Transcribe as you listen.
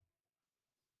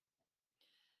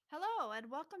Hello, and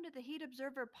welcome to the Heat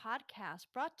Observer podcast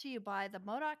brought to you by the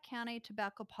Modoc County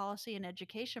Tobacco Policy and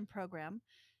Education Program,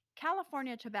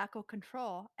 California Tobacco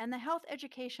Control, and the Health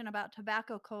Education About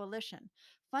Tobacco Coalition,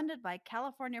 funded by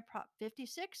California Prop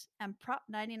 56 and Prop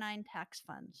 99 tax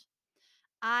funds.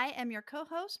 I am your co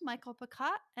host, Michael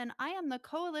Picot, and I am the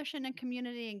Coalition and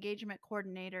Community Engagement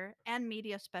Coordinator and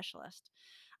Media Specialist.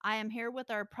 I am here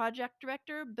with our project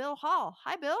director, Bill Hall.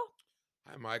 Hi, Bill.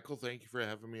 Hi, Michael. Thank you for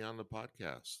having me on the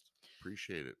podcast.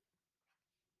 Appreciate it.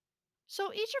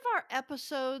 So, each of our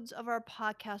episodes of our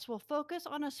podcast will focus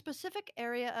on a specific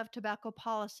area of tobacco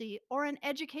policy or an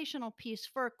educational piece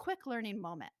for a quick learning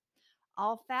moment.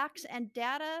 All facts and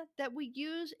data that we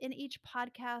use in each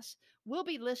podcast will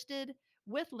be listed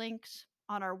with links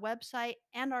on our website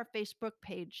and our Facebook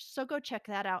page. So, go check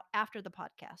that out after the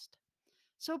podcast.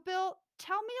 So, Bill,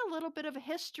 tell me a little bit of a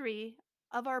history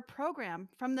of our program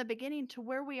from the beginning to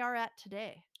where we are at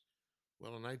today.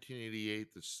 Well, in 1988,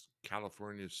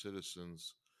 California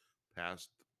citizens passed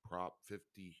Prop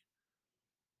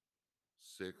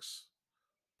 56,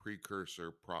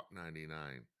 precursor Prop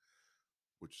 99,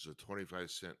 which is a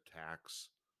 25-cent tax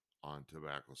on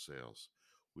tobacco sales.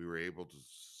 We were able to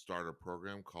start a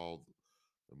program called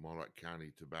the Modoc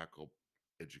County Tobacco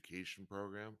Education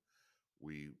Program.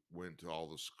 We went to all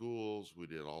the schools, we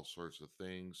did all sorts of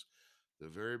things. The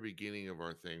very beginning of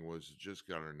our thing was to just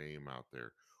got our name out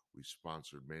there. We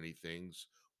sponsored many things.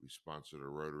 We sponsored a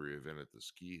Rotary event at the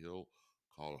ski hill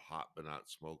called Hot But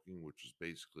Not Smoking, which is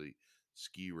basically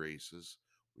ski races.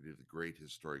 We did the Great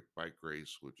Historic Bike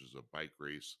Race, which is a bike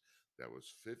race that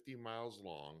was 50 miles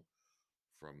long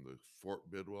from the Fort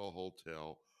Bidwell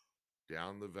Hotel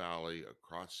down the valley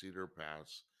across Cedar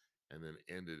Pass and then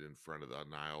ended in front of the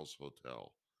Niles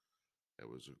Hotel. It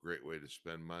was a great way to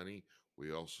spend money.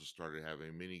 We also started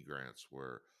having mini grants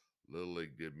where Little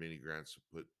League did mini grants to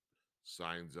put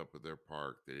signs up at their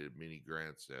park. They did mini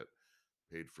grants that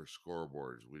paid for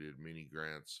scoreboards. We did mini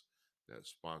grants that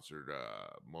sponsored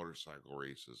motorcycle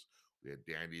races. We had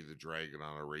Dandy the Dragon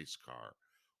on a race car.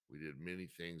 We did many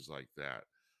things like that.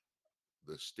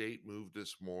 The state moved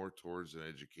us more towards an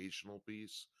educational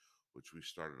piece, which we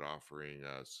started offering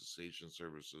cessation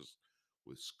services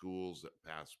with schools that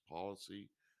passed policy.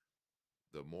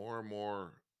 The more and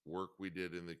more work we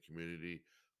did in the community,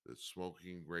 the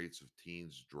smoking rates of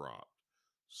teens dropped.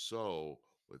 So,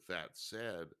 with that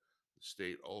said, the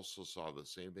state also saw the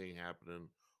same thing happening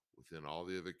within all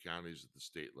the other counties at the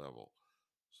state level.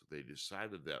 So, they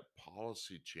decided that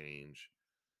policy change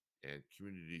and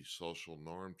community social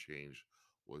norm change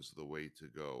was the way to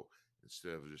go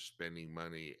instead of just spending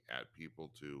money at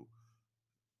people to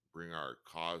bring our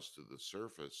cause to the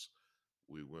surface.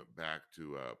 We went back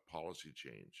to a policy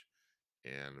change.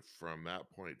 And from that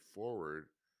point forward,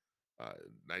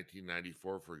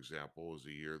 1994, for example, was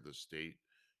a year the state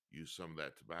used some of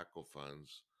that tobacco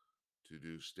funds to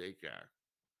do Stake Act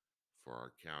for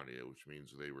our county, which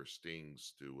means they were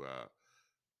stings to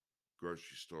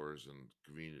grocery stores and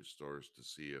convenience stores to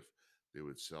see if they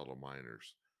would sell to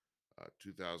minors.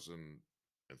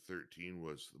 2013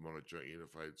 was the Mona Joint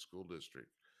Unified School District.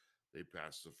 They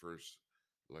passed the first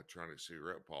electronic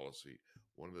cigarette policy.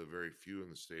 One of the very few in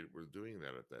the state were doing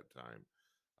that at that time.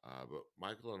 But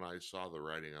Michael and I saw the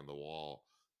writing on the wall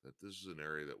that this is an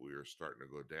area that we were starting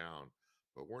to go down,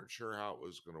 but weren't sure how it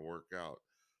was going to work out.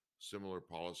 Similar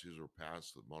policies were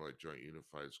passed, the Modoc Joint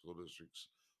Unified School Districts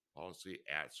policy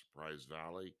at Surprise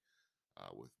Valley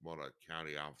with Modoc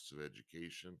County Office of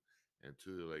Education and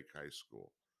Tule Lake High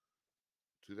School.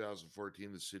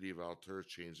 2014, the city of Altura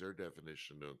changed their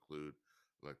definition to include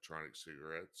electronic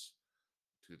cigarettes.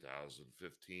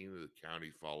 2015, the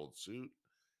county followed suit.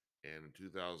 And in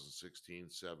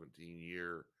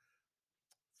 2016-17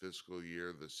 fiscal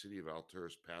year, the city of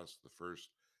Alturas passed the first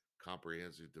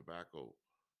comprehensive tobacco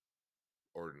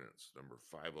ordinance, number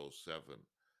 507.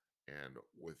 And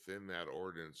within that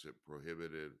ordinance, it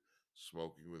prohibited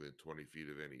smoking within 20 feet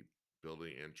of any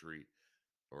building entry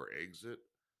or exit.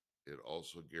 It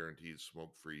also guaranteed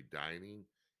smoke free dining.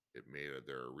 It made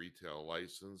their retail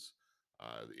license.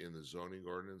 In the zoning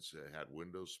ordinance, it had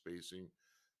window spacing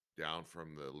down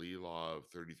from the Lee law of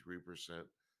 33%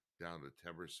 down to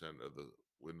 10% of the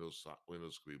windows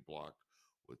could be blocked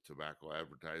with tobacco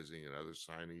advertising and other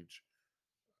signage.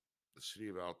 The city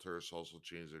of Alturas also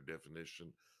changed their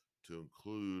definition to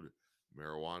include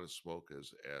marijuana smoke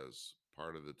as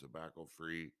part of the tobacco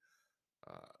free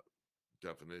uh,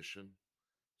 definition.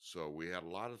 So we had a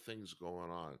lot of things going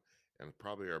on. And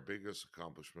probably our biggest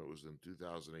accomplishment was in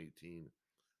 2018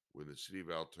 when the city of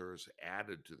Alturas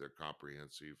added to their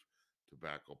comprehensive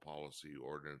tobacco policy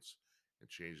ordinance and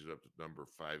changed it up to number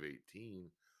 518,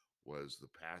 was the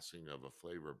passing of a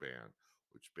flavor ban,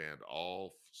 which banned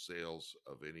all sales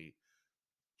of any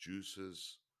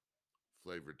juices,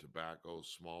 flavored tobacco,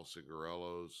 small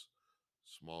cigarillos,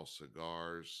 small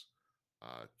cigars,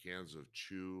 cans of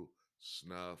chew,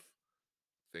 snuff,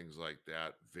 things like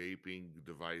that, vaping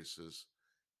devices,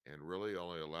 and really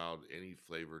only allowed any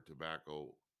flavored tobacco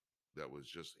that was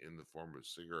just in the form of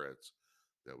cigarettes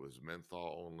that was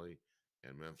menthol only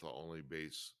and menthol only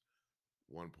base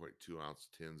 1.2 ounce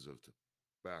tins of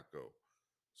tobacco.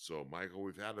 So, Michael,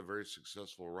 we've had a very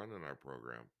successful run in our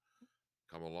program.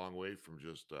 Come a long way from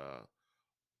just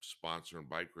sponsoring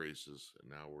bike races, and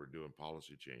now we're doing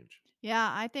policy change. Yeah,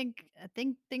 I think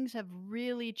things have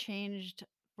really changed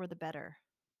for the better.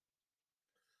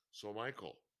 So,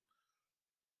 Michael,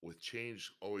 with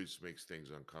change always makes things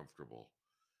uncomfortable.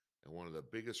 And one of the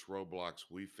biggest roadblocks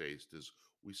we faced is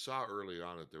we saw early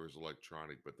on that there was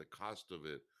electronic, but the cost of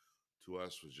it to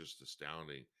us was just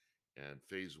astounding. And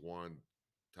phase one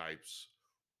types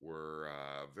were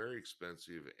very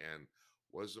expensive and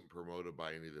wasn't promoted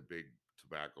by any of the big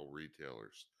tobacco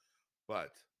retailers.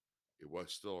 But it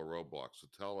was still a roadblock. So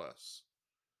tell us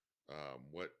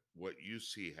what you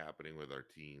see happening with our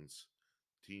teens,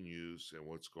 teen use, and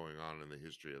what's going on in the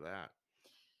history of that.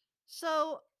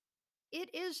 So, it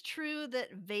is true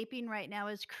that vaping right now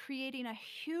is creating a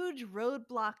huge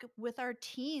roadblock with our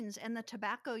teens and the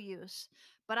tobacco use.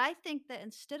 But I think that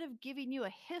instead of giving you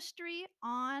a history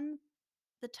on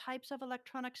the types of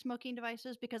electronic smoking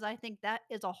devices, because I think that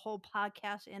is a whole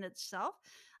podcast in itself,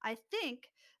 I think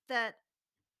that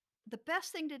the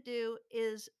best thing to do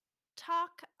is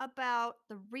talk about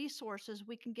the resources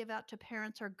we can give out to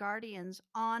parents or guardians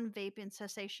on vaping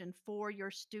cessation for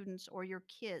your students or your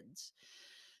kids.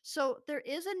 So there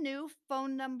is a new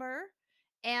phone number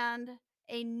and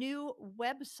a new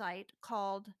website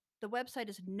called the website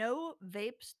is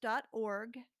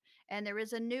novapes.org, and there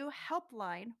is a new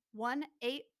helpline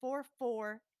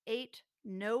 1-844-8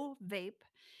 no vape,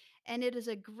 and it is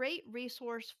a great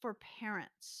resource for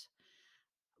parents.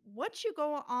 Once you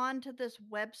go on to this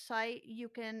website, you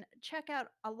can check out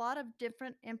a lot of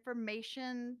different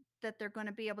information that they're going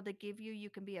to be able to give you. You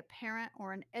can be a parent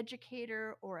or an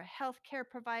educator or a healthcare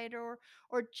provider,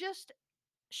 or just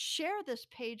share this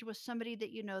page with somebody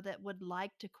that you know that would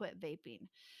like to quit vaping.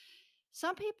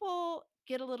 Some people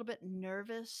get a little bit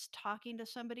nervous talking to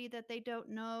somebody that they don't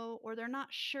know, or they're not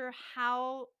sure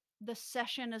how the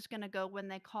session is going to go when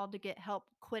they call to get help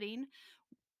quitting.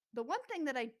 The one thing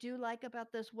that I do like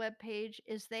about this web page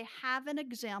is they have an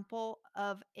example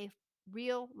of a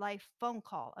real life phone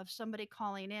call of somebody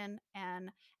calling in and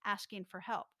asking for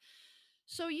help.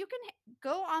 So you can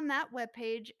go on that web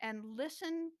page and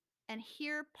listen and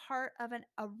hear part of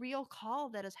a real call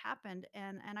that has happened,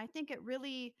 and I think it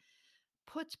really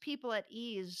puts people at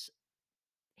ease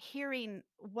hearing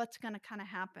what's going to kind of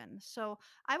happen. So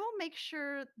I will make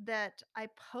sure that I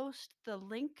post the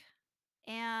link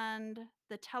and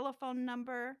the telephone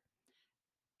number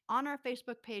on our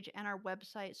Facebook page and our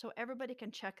website so everybody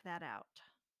can check that out.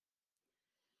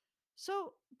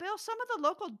 So, Bill, some of the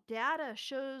local data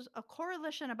shows a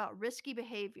correlation about risky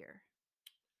behavior.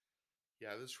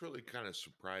 Yeah, this really kind of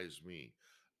surprised me.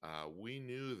 We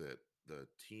knew that the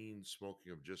teen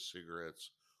smoking of just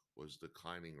cigarettes was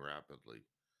declining rapidly.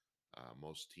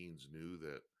 Most teens knew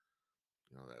that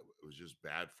that it was just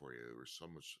bad for you. There was so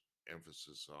much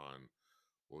emphasis on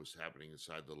what was happening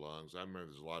inside the lungs. I remember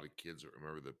there's a lot of kids that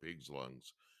remember the pig's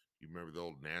lungs. You remember the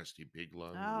old nasty pig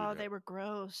lungs we'd Oh, have? they were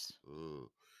gross. Ugh.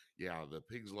 Yeah, the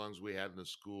pig's lungs we had in the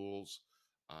schools.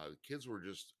 The kids were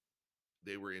just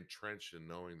they were entrenched in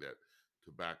knowing that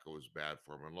tobacco was bad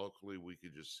for them. And locally, we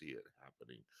could just see it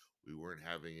happening. We weren't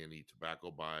having any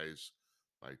tobacco buys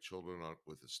by children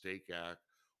with the Stake Act.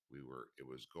 It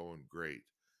was going great.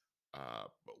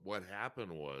 But what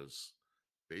happened was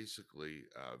basically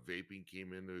vaping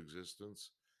came into existence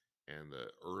and the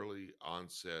early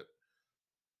onset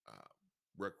uh,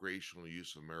 recreational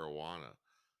use of marijuana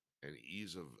and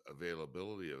ease of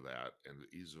availability of that and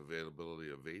the ease of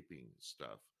availability of vaping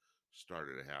stuff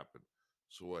started to happen.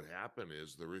 So what happened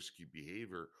is the risky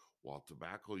behavior, while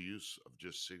tobacco use of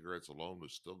just cigarettes alone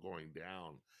was still going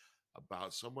down,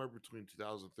 about somewhere between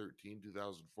 2013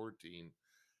 2014,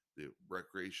 the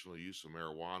recreational use of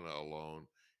marijuana alone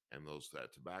and those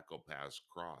that tobacco pass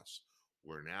cross,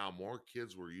 where now more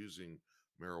kids were using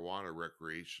marijuana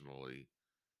recreationally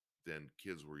than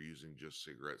kids were using just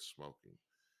cigarette smoking.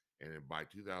 And then by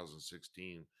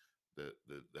 2016, that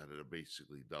had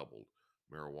basically doubled.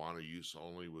 Marijuana use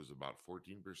only was about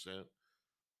 14%.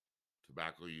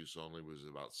 Tobacco use only was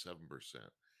about 7%.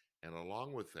 And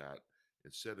along with that,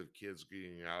 instead of kids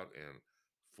getting out and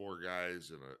four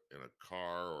guys in a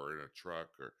car or in a truck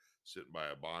or sitting by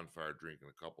a bonfire drinking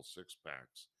a couple six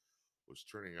packs was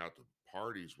turning out to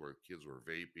parties where kids were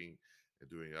vaping and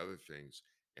doing other things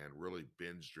and really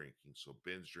binge drinking. So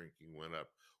binge drinking went up.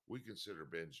 We consider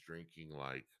binge drinking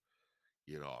like,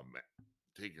 you know,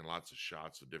 taking lots of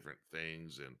shots of different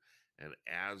things, and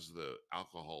as the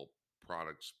alcohol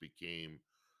products became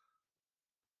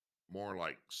more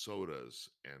like sodas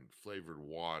and flavored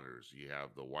waters, you have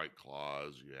the White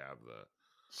Claws, you have the,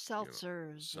 you know,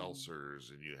 Seltzers and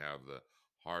seltzers, and you have the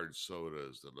hard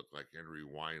sodas that look like Henry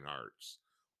Weinhardt's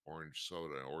orange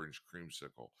soda, orange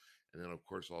creamsicle, and then of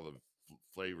course all the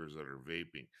flavors that are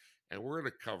vaping. And we're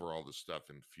going to cover all this stuff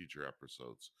in future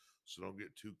episodes, so don't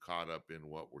get too caught up in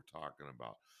what we're talking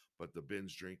about. But the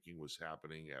binge drinking was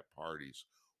happening at parties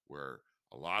where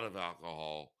a lot of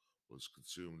alcohol was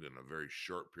consumed in a very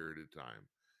short period of time,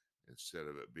 instead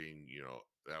of it being,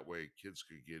 that way kids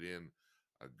could get in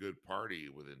a good party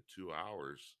within 2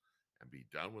 hours and be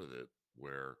done with it.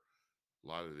 Where a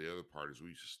lot of the other parties we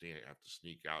used to have to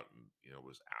sneak out, and it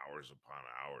was hours upon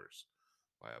hours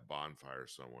by a bonfire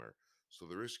somewhere. So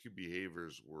the risky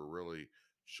behaviors were really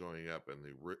showing up, and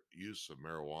the use of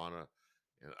marijuana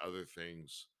and other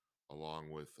things, along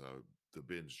with the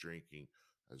binge drinking,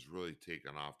 has really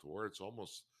taken off to where it's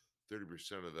almost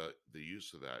 30% of the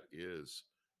use of that is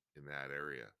in that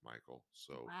area, Michael.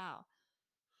 So wow.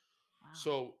 Wow.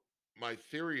 so my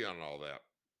theory on all that,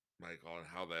 Michael, and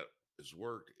how that has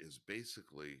worked is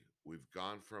basically we've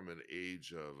gone from an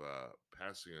age of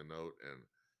passing a note and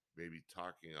maybe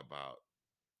talking about,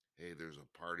 hey, there's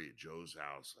a party at Joe's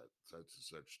house at such and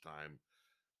such time,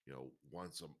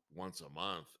 once a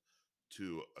month,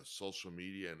 to a social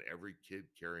media and every kid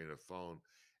carrying a phone,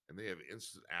 and they have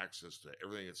instant access to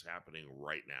everything that's happening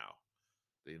right now.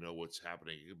 They know what's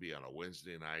happening. It could be on a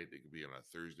Wednesday night. It could be on a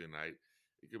Thursday night.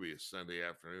 It could be a Sunday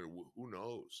afternoon. Who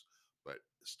knows? But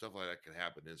stuff like that can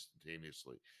happen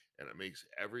instantaneously, and it makes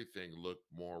everything look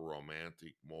more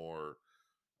romantic, more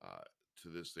uh, to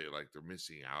this day like they're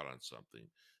missing out on something.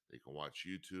 They can watch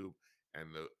YouTube,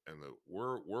 and the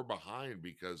we're behind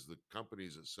because the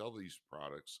companies that sell these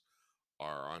products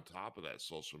are on top of that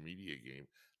social media game.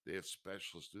 They have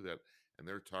specialists do that, and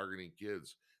they're targeting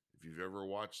kids. If you've ever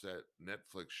watched that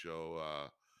Netflix show,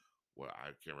 what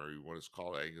I can't remember what it's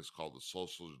called. I think it's called The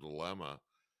Social Dilemma.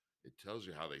 It tells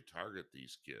you how they target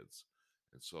these kids,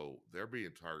 and so they're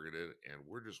being targeted, and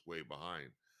we're just way behind.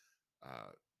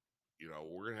 Uh,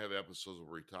 we're gonna have episodes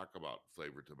where we talk about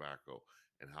flavored tobacco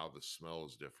and how the smell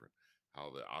is different, how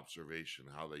the observation,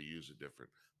 how they use it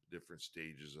different, the different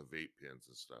stages of vape pens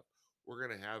and stuff. We're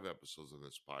gonna have episodes on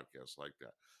this podcast like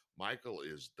that. Michael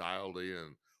is dialed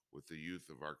in with the youth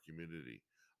of our community.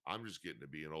 I'm just getting to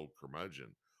be an old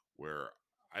curmudgeon where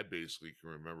I basically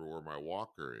can remember where my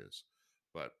walker is,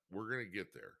 but we're gonna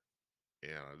get there,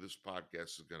 and this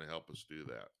podcast is gonna help us do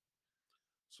that.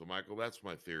 So, Michael, that's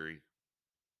my theory.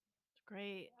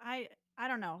 Great. I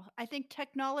don't know. I think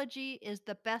technology is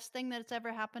the best thing that's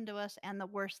ever happened to us and the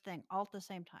worst thing all at the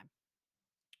same time.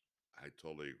 I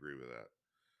totally agree with that.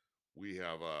 We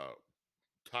have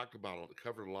talked about,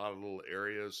 covered a lot of little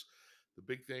areas. The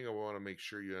big thing I want to make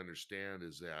sure you understand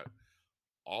is that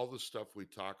all the stuff we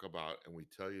talk about and we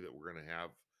tell you that we're going to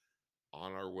have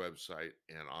on our website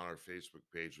and on our Facebook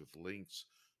page with links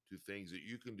to things that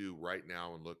you can do right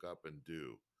now and look up and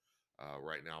do.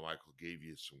 Right now, Michael gave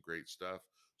you some great stuff.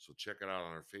 So check it out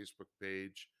on our Facebook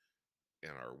page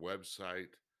and our website.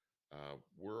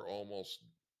 We're almost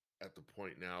at the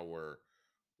point now where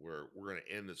we're going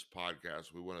to end this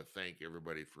podcast. We want to thank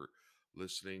everybody for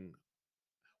listening.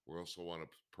 We also want to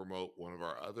promote one of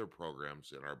our other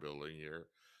programs in our building here.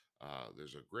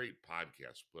 There's a great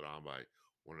podcast put on by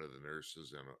one of the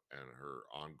nurses and her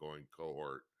ongoing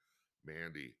cohort,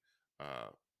 Mandy. Uh,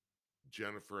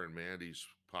 Jennifer and Mandy's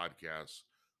podcast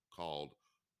called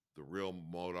The Real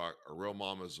Modoc, or Real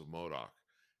Mamas of Modoc.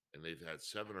 And they've had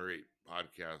 7 or 8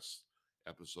 podcast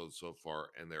episodes so far,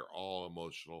 and they're all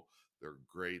emotional. They're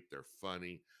great. They're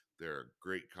funny. They're a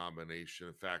great combination.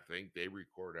 In fact, I think they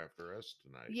record after us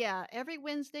tonight. Yeah, every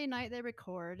Wednesday night they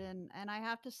record, and I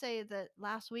have to say that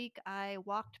last week I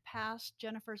walked past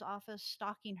Jennifer's office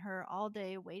stalking her all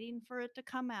day waiting for it to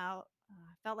come out.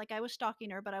 I felt like I was stalking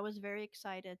her, but I was very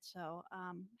excited. So,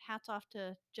 hats off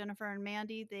to Jennifer and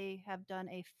Mandy. They have done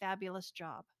a fabulous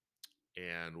job.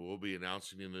 And we'll be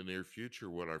announcing in the near future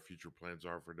what our future plans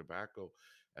are for tobacco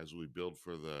as we build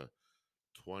for the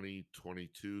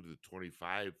 2022 to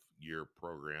 25-year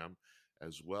program,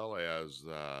 as well as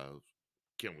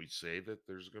can we say that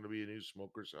there's going to be a new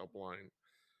smokers helpline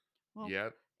Well,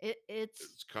 yet? It's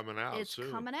It's coming out it's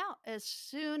soon. coming out. As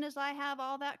soon as I have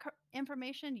all that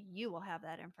information, you will have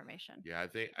that information. Yeah, I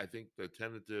think the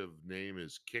tentative name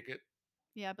is Kick It.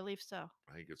 Yeah, I believe so.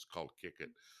 I think it's called Kick It.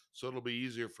 So it'll be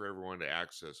easier for everyone to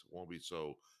access. It won't be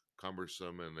so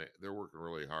cumbersome, and they're working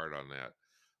really hard on that.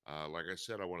 Like I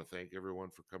said, I want to thank everyone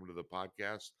for coming to the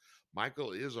podcast.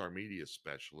 Michael is our media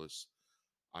specialist.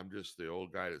 I'm just the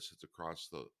old guy that sits across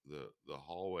the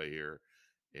hallway here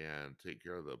and take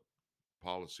care of the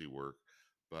policy work.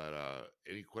 But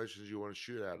any questions you want to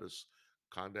shoot at us,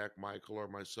 contact Michael or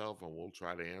myself, and we'll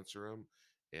try to answer them.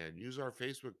 And use our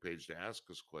Facebook page to ask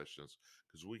us questions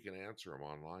because we can answer them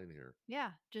online here. Yeah,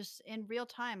 just in real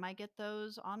time. I get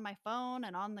those on my phone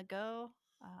and on the go,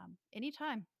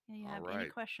 anytime you All have any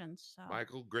right, questions. So,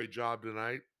 Michael, great job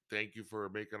tonight. Thank you for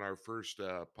making our first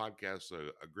podcast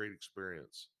a great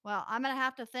experience. well, I'm going to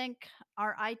have to thank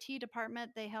our IT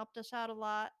department. They helped us out a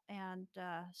lot. And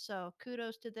so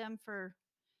kudos to them for,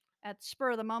 at the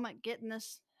spur of the moment, getting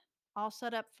this all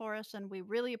set up for us. And we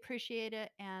really appreciate it.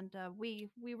 And we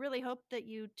really hope that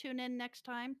you tune in next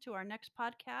time to our next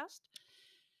podcast.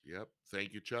 Yep.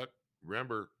 Thank you, Chuck.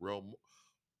 Remember, Real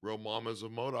Mamas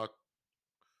of Modoc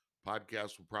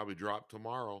podcast will probably drop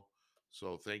tomorrow.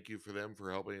 So thank you for them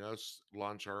for helping us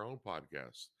launch our own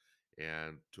podcast.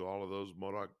 And to all of those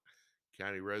Modoc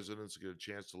County residents get a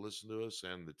chance to listen to us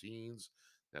and the teens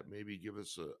that maybe give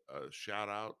us a shout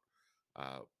out.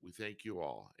 We thank you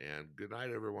all and good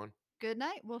night, everyone. Good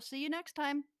night. We'll see you next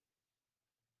time.